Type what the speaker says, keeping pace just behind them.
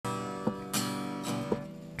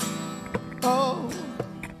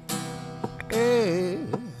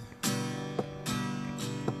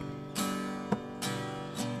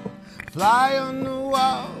fly on the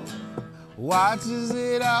wall, watches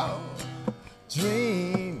it all,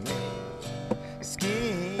 dreaming,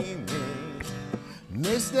 scheming.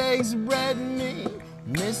 Mistakes bred me,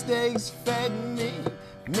 mistakes fed me,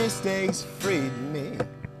 mistakes freed me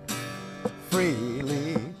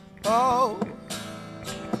freely. Oh,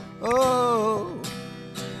 oh,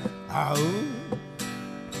 oh,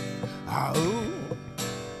 oh.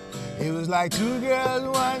 It was like two girls,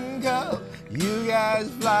 one cup. You guys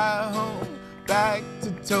fly home back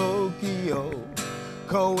to Tokyo,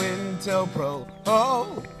 COINTELPRO.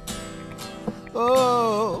 Oh,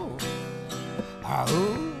 oh,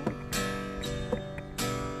 oh.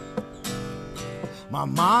 My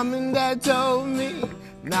mom and dad told me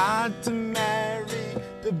not to marry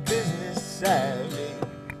the business savvy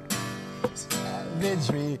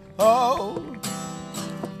savagery. Oh,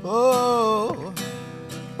 oh,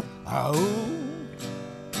 oh.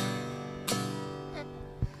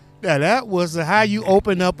 Now that was how you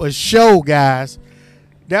open up a show, guys.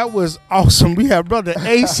 That was awesome. We have Brother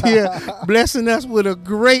Ace here blessing us with a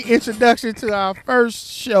great introduction to our first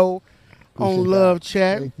show on Love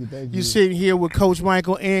Chat. Thank you. You're sitting here with Coach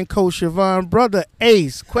Michael and Coach Siobhan. Brother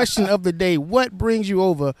Ace, question of the day. What brings you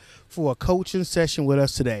over for a coaching session with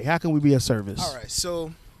us today? How can we be of service? All right,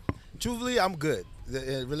 so truthfully, I'm good.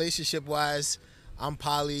 Relationship-wise, I'm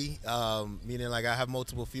poly, meaning like I have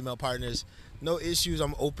multiple female partners. No issues,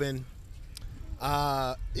 I'm open.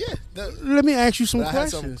 Let me ask you some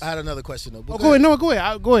questions. I had another question though. Go ahead. No, go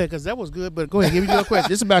ahead. Go ahead, because that was good. But go ahead, give me your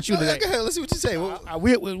question. It's about you today. Go ahead. Let's see what you say. I'm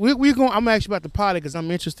gonna ask you about the party because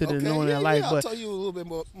I'm interested in knowing that life. I'll tell you a little bit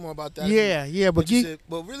more about that.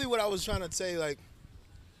 But really, what I was trying to say, like,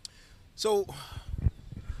 so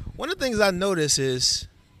one of the things I notice is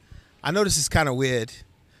it's kind of weird,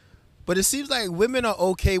 but it seems like women are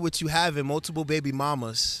okay with you having multiple baby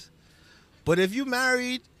mamas, but if you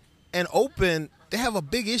married and open, they have a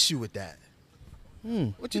big issue with that.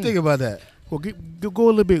 What you think about that? Well, go a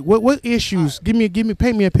little bit. What issues? Right.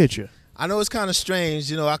 Paint me a picture. I know it's kind of strange.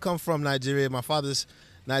 You know, I come from Nigeria. My father's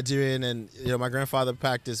Nigerian, and my grandfather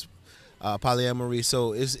practiced polyamory.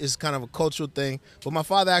 So it's kind of a cultural thing. But my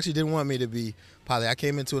father actually didn't want me to be poly. I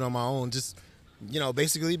came into it on my own, just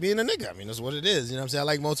basically being a nigga. I mean, that's what it is. You know what I'm saying? I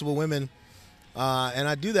like multiple women, and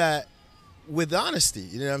I do that with honesty.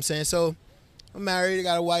 You know what I'm saying? So I'm married, I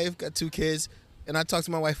got a wife, got 2 kids, and I talked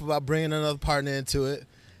to my wife about bringing another partner into it.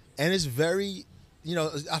 And it's very,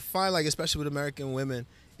 I find like, especially with American women,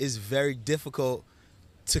 it's very difficult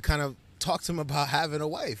to kind of talk to them about having a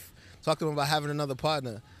wife, talk to them about having another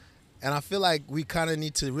partner. And I feel like we kind of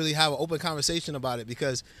need to really have an open conversation about it,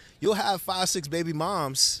 because you'll have 5, 6 baby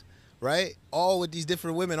moms, right? All with these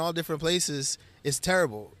different women, all different places. It's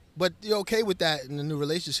terrible. But you're okay with that in a new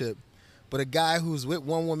relationship. But a guy who's with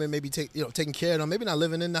one woman, maybe taking care of them, maybe not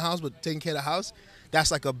living in the house, but taking care of the house, that's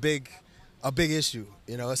like a big issue.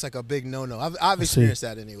 It's like a big no-no. I've experienced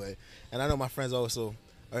that anyway, and I know my friends also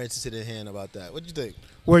are interested in hearing about that. What do you think?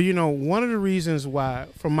 Well, one of the reasons why,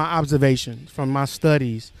 from my observations, from my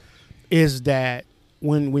studies, is that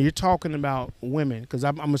when you're talking about women, because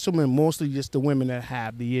I'm assuming mostly just the women that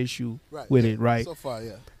have the issue with it, right? So far,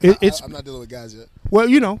 yeah. I'm not dealing with guys yet. Well,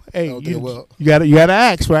 hey, you gotta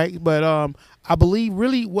ask, right? But I believe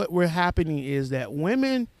really what we're happening is that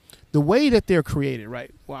women, the way that they're created, right?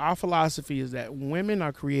 Well, our philosophy is that women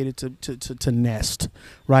are created to nest,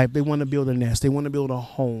 right? They want to build a nest. They want to build a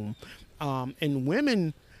home, and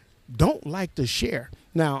women don't like to share.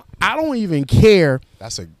 Now, I don't even care.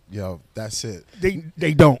 That's it.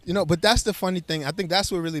 They don't. But that's the funny thing. I think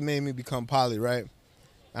that's what really made me become poly, right?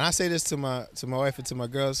 And I say this to my wife and to my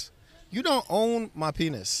girls. You don't own my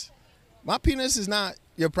penis. My penis is not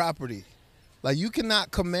your property. Like, you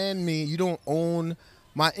cannot command me. You don't own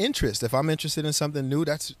my interest. If I'm interested in something new,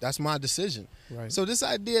 that's my decision. Right. So this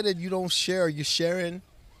idea that you don't share, you're sharing, you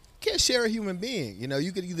can't share a human being.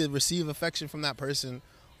 You could either receive affection from that person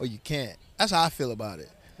or you can't. That's how I feel about it.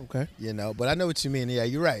 Okay. But I know what you mean. Yeah,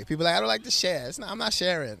 you're right. People are like, I don't like to share. I'm not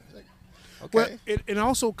sharing. Like, okay. Well, it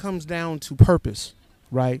also comes down to purpose,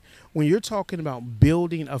 right? When you're talking about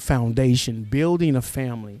building a foundation, building a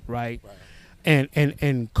family, right?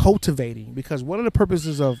 And cultivating, because one of the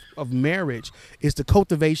purposes of marriage is the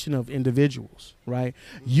cultivation of individuals, right?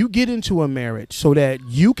 You get into a marriage so that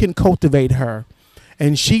you can cultivate her,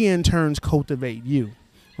 and she in turns cultivate you.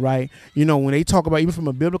 Right. When they talk about, even from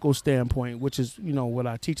a biblical standpoint, which is, what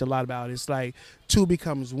I teach a lot about, it's like 2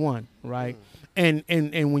 becomes 1. Right. And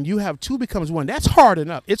when you have 2 becomes 1, that's hard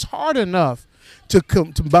enough. It's hard enough to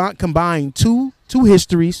combine two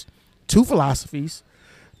histories, 2 philosophies,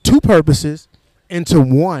 2 purposes into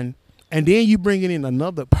one. And then you bring in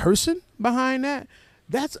another person behind that.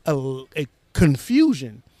 that's a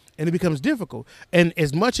confusion, and it becomes difficult. And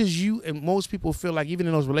as much as you and most people feel like, even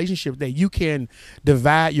in those relationships, that you can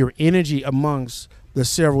divide your energy amongst the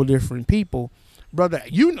several different people, brother,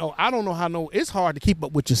 I don't know how it's hard to keep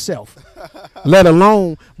up with yourself, let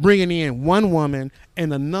alone bringing in one woman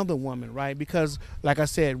and another woman, right? Because, like I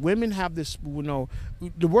said, women have this,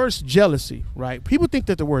 the word's jealousy, right? People think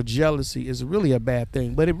that the word jealousy is really a bad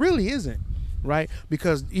thing, but it really isn't, right?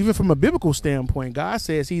 Because even from a biblical standpoint, God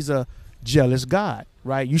says he's a jealous God,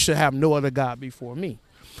 right? You should have no other God before me.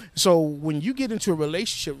 So when you get into a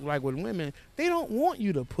relationship like with women, they don't want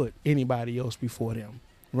you to put anybody else before them,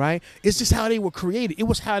 right? It's just how they were created. It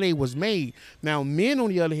was how they was made. Now, men, on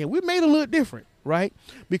the other hand, we're made a little different, right?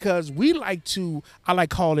 Because we like to,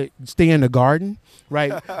 call it stay in the garden,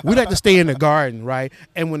 right? We like to stay in the garden, right?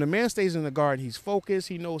 And when a man stays in the garden, he's focused.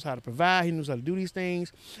 He knows how to provide. He knows how to do these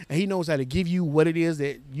things. And he knows how to give you what it is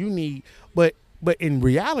that you need. But in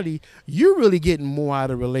reality, you're really getting more out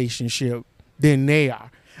of the relationship than they are.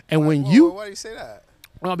 And why do you say that?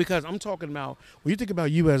 Well, because I'm talking about, when you think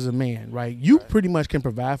about you as a man, right, you pretty much can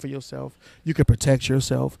provide for yourself. You can protect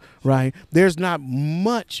yourself, right? There's not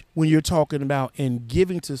much when you're talking about and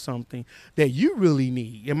giving to something that you really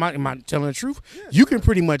need. Am I telling the truth? Yeah, you can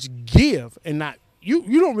pretty much give and not,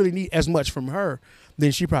 you don't really need as much from her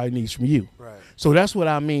than she probably needs from you. Right. So that's what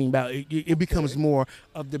I mean about it. It becomes more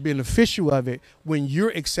of the beneficial of it when you're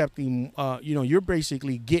accepting, you're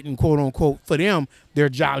basically getting, quote unquote, for them, your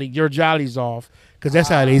jollies off, because that's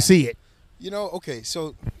how they see it. Okay,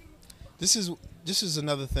 so this is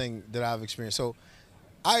another thing that I've experienced. So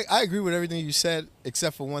I agree with everything you said,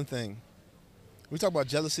 except for one thing. We talk about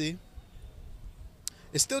jealousy.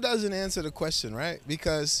 It still doesn't answer the question, right?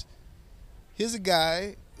 Because here's a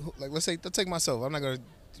guy, let's take myself. I'm not going to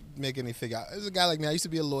make any figure. There's a guy like me. I used to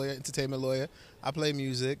be a lawyer, entertainment lawyer. I play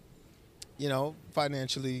music,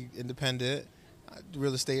 financially independent,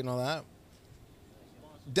 real estate and all that.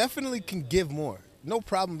 Definitely can give more. No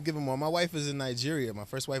problem giving more. My wife is in Nigeria. My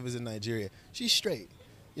first wife is in Nigeria. She's straight.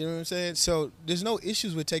 You know what I'm saying? So there's no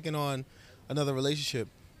issues with taking on another relationship.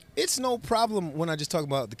 It's no problem when I just talk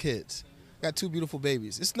about the kids. Got 2 beautiful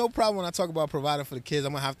babies. It's no problem when I talk about providing for the kids.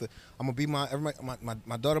 I'm gonna be my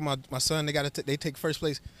daughter, my son. They take first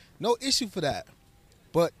place. No issue for that.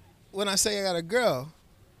 But when I say I got a girl,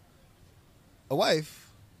 a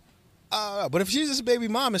wife, but if she's just a baby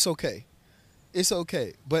mom, it's okay. It's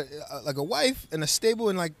okay. But like a wife and a stable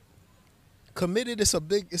and like committed, it's a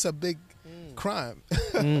big crime.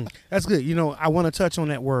 That's good. I want to touch on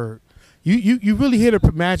that word. You really hit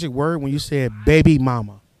a magic word when you said baby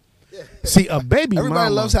mama. See, a baby mama.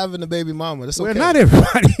 Everybody loves having a baby mama. That's okay. Well, not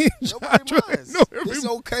everybody. Nobody minds. It's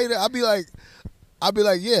okay to. I'll be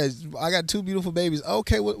like, yeah, I got 2 beautiful babies.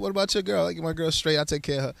 Okay, what about your girl? I get my girl straight. I take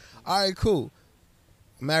care of her. All right, cool.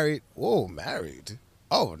 Married. Whoa, married.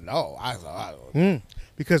 Oh no,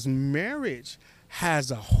 because marriage has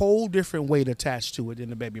a whole different weight attached to it than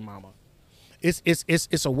the baby mama.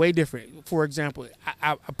 It's a way different. For example,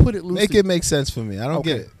 I put it loosely. Make it make sense for me. I don't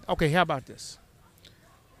get it. Okay, how about this?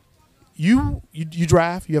 You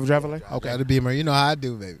drive? You have a driver license? Okay. Got to be a man. You know how I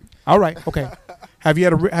do, baby. All right. Okay. Have you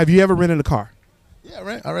ever rented a car?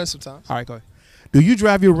 Yeah, I rent sometimes. All right, go ahead. Do you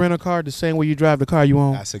drive your rental car the same way you drive the car you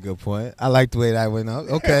own? That's a good point. I like the way that went up.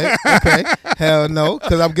 Okay. Hell no,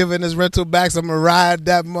 because I'm giving this rental back, so I'm going to ride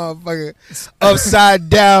that motherfucker upside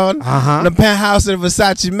down in the penthouse of the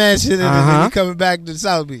Versace mansion, and then you coming back to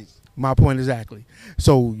South Beach. My point exactly.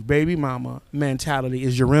 So baby mama mentality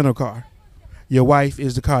is your rental car. Your wife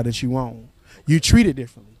is the car that you own. You treat it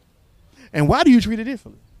differently. And why do you treat it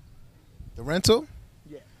differently? The rental?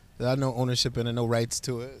 Yeah. There are no ownership in it, no rights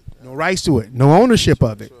to it. No rights to it. No ownership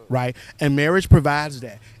of it, right? And marriage provides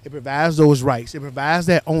that. It provides those rights. It provides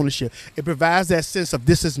that ownership. It provides that sense of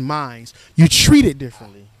this is mine. You treat it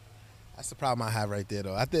differently. That's the problem I have right there,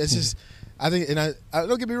 though. I think it's just, and I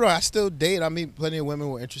don't get me wrong, I still date. I meet plenty of women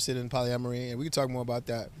who are interested in polyamory, and we can talk more about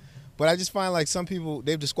that. But I just find like some people,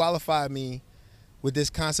 they've disqualified me with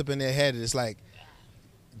this concept in their head. It's like,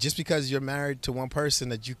 just because you're married to one person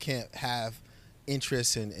that you can't have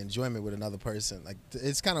interest and enjoyment with another person. Like,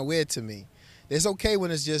 it's kind of weird to me. It's okay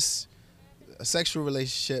when it's just a sexual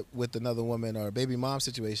relationship with another woman or a baby mom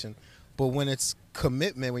situation, but when it's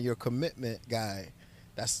commitment, when you're a commitment guy,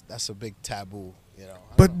 that's a big taboo,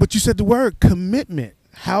 But you said the word commitment.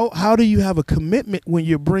 How do you have a commitment when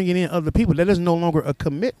you're bringing in other people? That is no longer a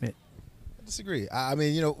commitment. I disagree. I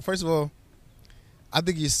mean, first of all, I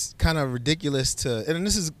think it's kind of ridiculous to, and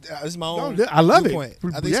this is my own I love viewpoint.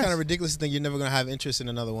 I think it's kind of ridiculous to think you're never going to have interest in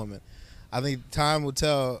another woman. I think time will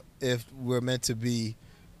tell if we're meant to be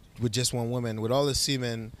with just one woman. With all the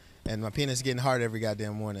semen and my penis is getting hard every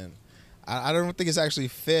goddamn morning. I don't think it's actually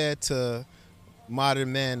fair to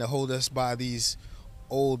modern men to hold us by these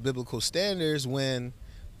old biblical standards when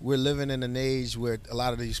we're living in an age where a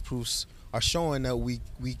lot of these proofs are showing that we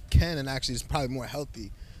can, and actually it's probably more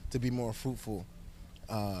healthy to be more fruitful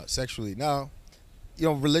sexually. Now,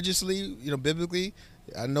 religiously, biblically,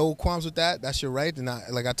 I know qualms with that. That's your right. And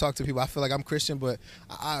I talk to people, I feel like I'm Christian, but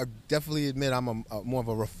I definitely admit I'm more of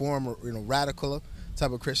a reform or radical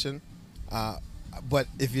type of Christian. But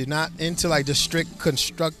if you're not into like the strict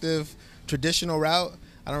constructive traditional route,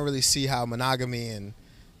 I don't really see how monogamy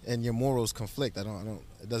and your morals conflict. I don't.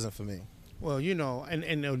 It doesn't for me. Well,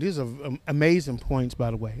 and these are amazing points,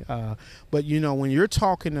 by the way. But when you're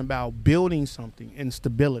talking about building something and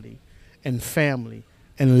stability, and family,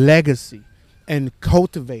 and legacy, and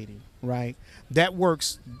cultivating, right? That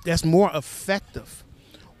works. That's more effective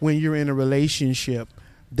when you're in a relationship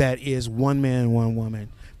that is one man, one woman,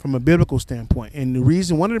 from a biblical standpoint. And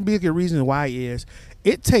one of the bigger reasons why is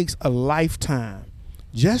it takes a lifetime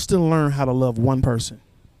just to learn how to love one person.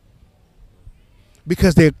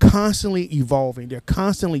 Because they're constantly evolving, they're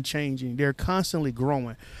constantly changing, they're constantly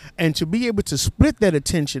growing. And to be able to split that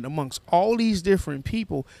attention amongst all these different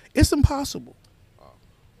people, it's impossible.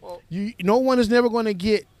 No one is never going to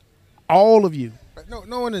get all of you.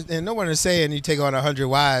 No one is saying you take on 100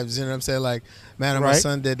 wives. You know what I'm saying? Like, man, my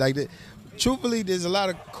son did like that. Truthfully, there's a lot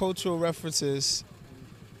of cultural references.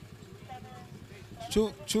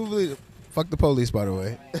 Truthfully, fuck the police, by the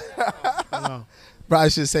way. Probably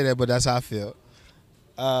should say that, but that's how I feel.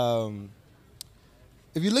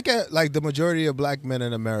 If you look at like the majority of black men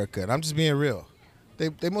in America, and I'm just being real,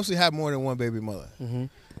 they mostly have more than one baby mother. Mm-hmm.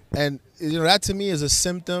 And that to me is a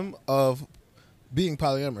symptom of being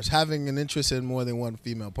polyamorous, having an interest in more than one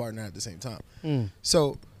female partner at the same time.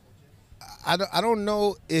 So I don't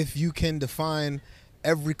know if you can define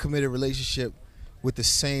every committed relationship with the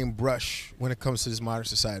same brush when it comes to this modern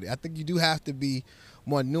society. I think you do have to be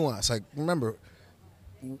more nuanced. Like, remember,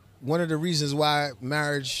 one of the reasons why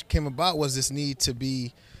marriage came about was this need to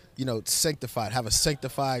be, sanctified, have a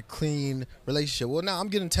sanctified, clean relationship. Well, now I'm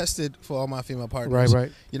getting tested for all my female partners.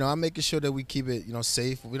 Right. I'm making sure that we keep it,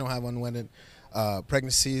 safe. We don't have unwanted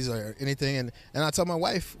pregnancies or anything. And I tell my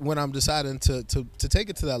wife when I'm deciding to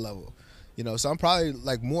take it to that level. So I'm probably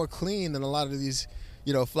like more clean than a lot of these,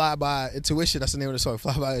 fly-by intuition. That's the name of the song,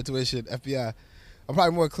 Fly-by Intuition, FBI. I'm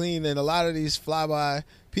probably more clean than a lot of these fly-by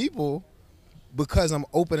people because I'm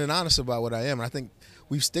open and honest about what I am. And I think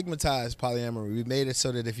we've stigmatized polyamory. We've made it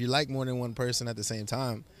so that if you like more than one person at the same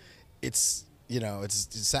time, it's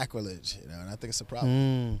sacrilege, and I think it's a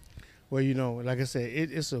problem. Well, like I said,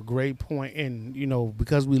 it's a great point. And,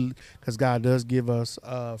 because God does give us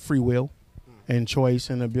free will and choice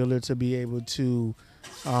and ability to be able to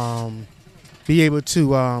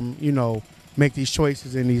make these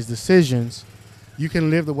choices and these decisions, you can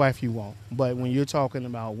live the life you want. But when you're talking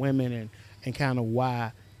about women and kind of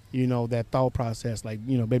why, that thought process, like,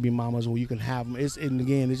 baby mamas, well, you can have them.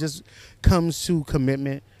 It just comes to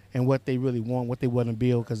commitment and what they really want, what they want to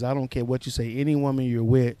build. Because I don't care what you say, any woman you're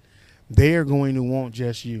with, they're going to want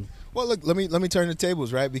just you. Well, look, let me turn the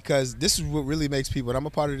tables, right? Because this is what really makes people, and I'm a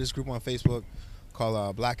part of this group on Facebook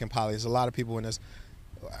called Black and Poly. There's a lot of people in this.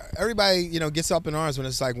 Everybody, gets up in arms when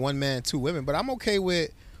it's like one man, two women. But I'm okay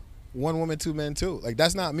with one woman, two men too. Like,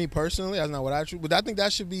 that's not me personally. That's not what I choose. But I think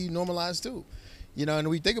that should be normalized too. And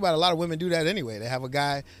we think about it, a lot of women do that anyway. They have a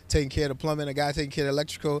guy taking care of the plumbing, a guy taking care of the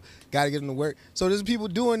electrical, guy to get them to work. So there's people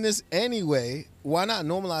doing this anyway. Why not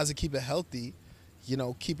normalize it, keep it healthy,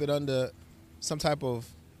 keep it under some type of,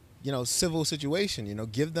 civil situation,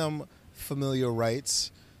 give them familial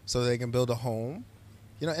rights so they can build a home.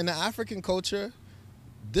 In the African culture,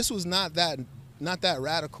 this was not that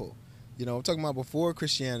radical. I'm talking about before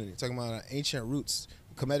Christianity, talking about ancient roots,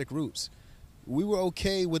 Kemetic roots. We were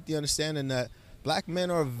okay with the understanding that black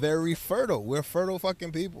men are very fertile. We're fertile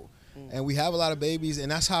fucking people. And we have a lot of babies,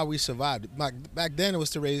 and that's how we survived. Back then, it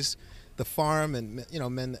was to raise the farm and,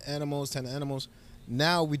 men animals, tend to animals.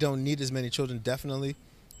 Now we don't need as many children, definitely.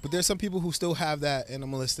 But there's some people who still have that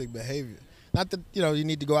animalistic behavior. Not that, you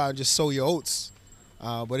need to go out and just sow your oats.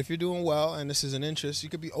 But if you're doing well and this is an interest, you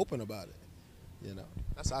could be open about it.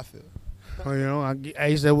 That's how I feel.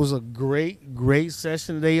 That was a great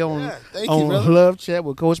session today on Love Love Chat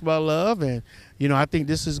with Coach by Love. And, I think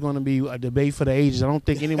this is going to be a debate for the ages. I don't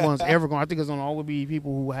think anyone's ever going to. I think it's going to always be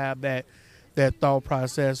people who have that thought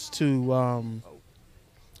process to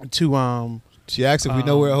She asked if we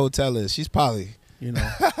know where a hotel is. She's poly.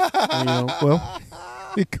 Well,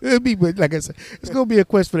 it could be, but like I said, it's going to be a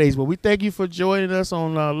quest for the ages. But we thank you for joining us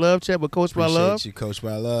on Love Chat with Coach by Love. Appreciate you, Coach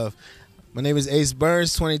by Love. My name is Ace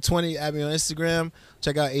Burns 2020. Add me on Instagram.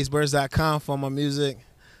 Check out aceburns.com for my music.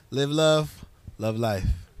 Live love, love life.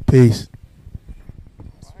 Peace.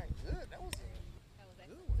 All right, good. That was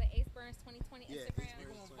Was it Ace Burns 2020 Instagram?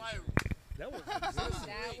 That was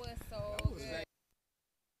That was so good.